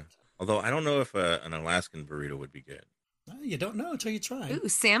do Yeah. that. Although I don't know if an Alaskan burrito would be good. Well, you don't know until you try. Ooh,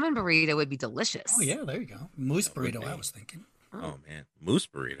 salmon burrito would be delicious. Oh, yeah, there you go. Moose That would burrito, I be. was thinking. Oh man, moose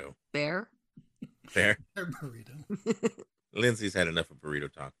burrito. Bear. Fair. Bear burrito. Lindsay's had enough of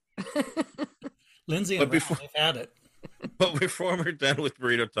burrito talk. Lindsay But and Ralph, they've had it. But before we're done with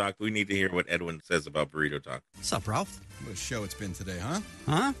burrito talk, we need to hear what Edwin says about burrito talk. What's up, Ralph? What a show it's been today, huh?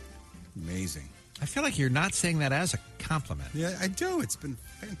 Huh? Amazing. I feel like you're not saying that as a compliment. Yeah, I do. It's been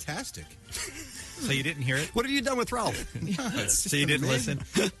fantastic. So you didn't hear it? What have you done with Ralph? So you didn't listen?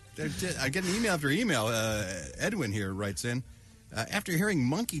 I get an email after email. Edwin here writes in, after hearing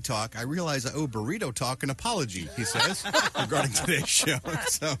monkey talk, I realize I owe burrito talk an apology, he says, regarding today's show.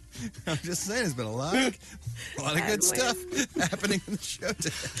 So I'm just saying, there's been a lot of good stuff happening in the show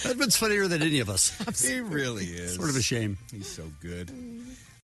today. Edwin's funnier than any of us. He really is. Sort of a shame. He's so good.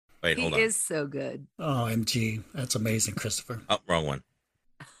 Wait, hold on. He is so good. Oh, MG. That's amazing, Christopher. Oh, wrong one.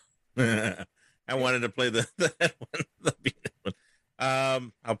 I wanted to play the one. The beat one.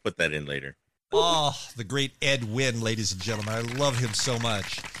 I'll put that in later. Oh, the great Ed Wynn, ladies and gentlemen. I love him so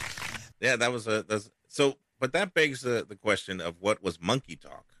much. Yeah, that's so. But that begs the question of what was monkey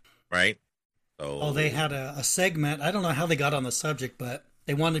talk, right? So Oh, they had a segment. I don't know how they got on the subject, but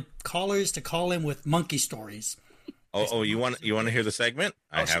they wanted callers to call in with monkey stories. Oh, you want to hear the segment?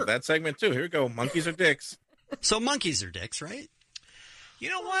 I have sure. that segment too. Here we go. Monkeys are dicks. So monkeys are dicks, right? You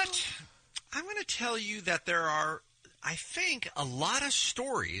know what? I'm going to tell you that there are, I think, a lot of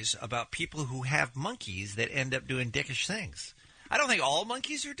stories about people who have monkeys that end up doing dickish things. I don't think all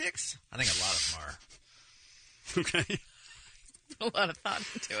monkeys are dicks. I think a lot of them are. Okay. A lot of thought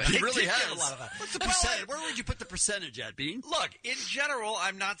into He it. really did has. give a lot of that. What's the percentage? Where would you put the percentage at, Bean? Look, in general,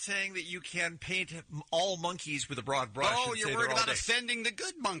 I'm not saying that you can paint all monkeys with a broad brush. Oh, and you're say worried they're all about dicks. offending the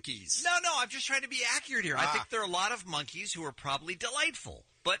good monkeys. No, I'm just trying to be accurate here. I think there are a lot of monkeys who are probably delightful.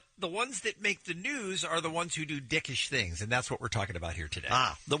 But the ones that make the news are the ones who do dickish things, and that's what we're talking about here today.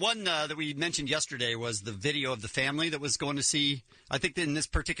 The one that we mentioned yesterday was the video of the family that was going to see, I think in this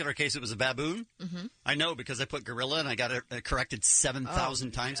particular case it was a baboon. Mm-hmm. I know because I put gorilla and I got it corrected 7,000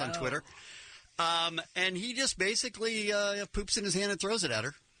 times on Twitter. And he just basically poops in his hand and throws it at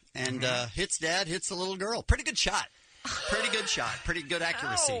her. And hits dad, hits the little girl. Pretty good shot. Pretty good shot. Pretty good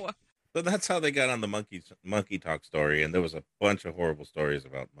accuracy. Ow. So that's how they got on the monkey talk story, and there was a bunch of horrible stories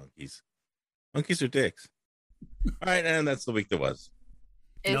about monkeys. Monkeys are dicks. All right, and that's the week that was.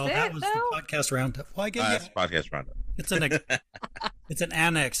 That was the podcast roundup. Well, I guess That's podcast roundup. it's an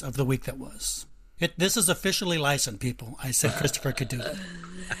annex of the week that was. This is officially licensed, people. I said Christopher could do that.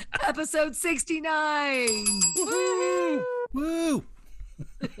 Episode 69. Woo! Woo!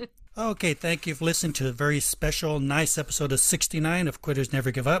 Okay, thank you for listening to a very special, nice episode of 69 of Quitters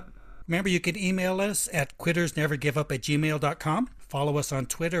Never Give Up. Remember, you can email us at quittersnevergiveup@gmail.com. Follow us on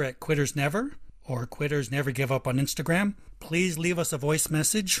Twitter at quittersnever or Quitters Never Give Up on Instagram. Please leave us a voice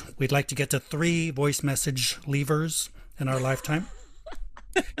message. We'd like to get to 3 voice message leavers in our lifetime.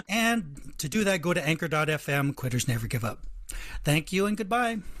 And to do that, go to anchor.fm, Quitters Never Give Up. Thank you and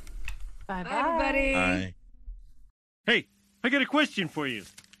goodbye. Bye, everybody. Bye. Hey, I got a question for you.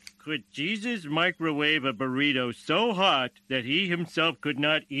 Could Jesus microwave a burrito so hot that he himself could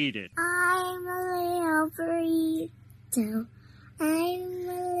not eat it? I'm a little burrito. I'm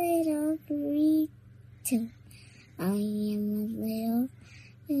a little burrito. I am a little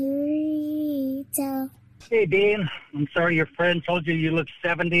burrito. Hey, Dean. I'm sorry your friend told you you look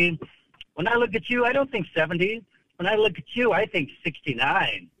 70. When I look at you, I don't think 70. When I look at you, I think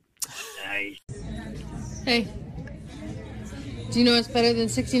 69. Nice. Hey, do you know what's better than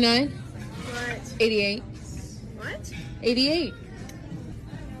 69? What? 88. What? 88.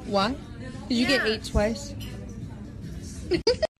 Why? Did you get 8 twice?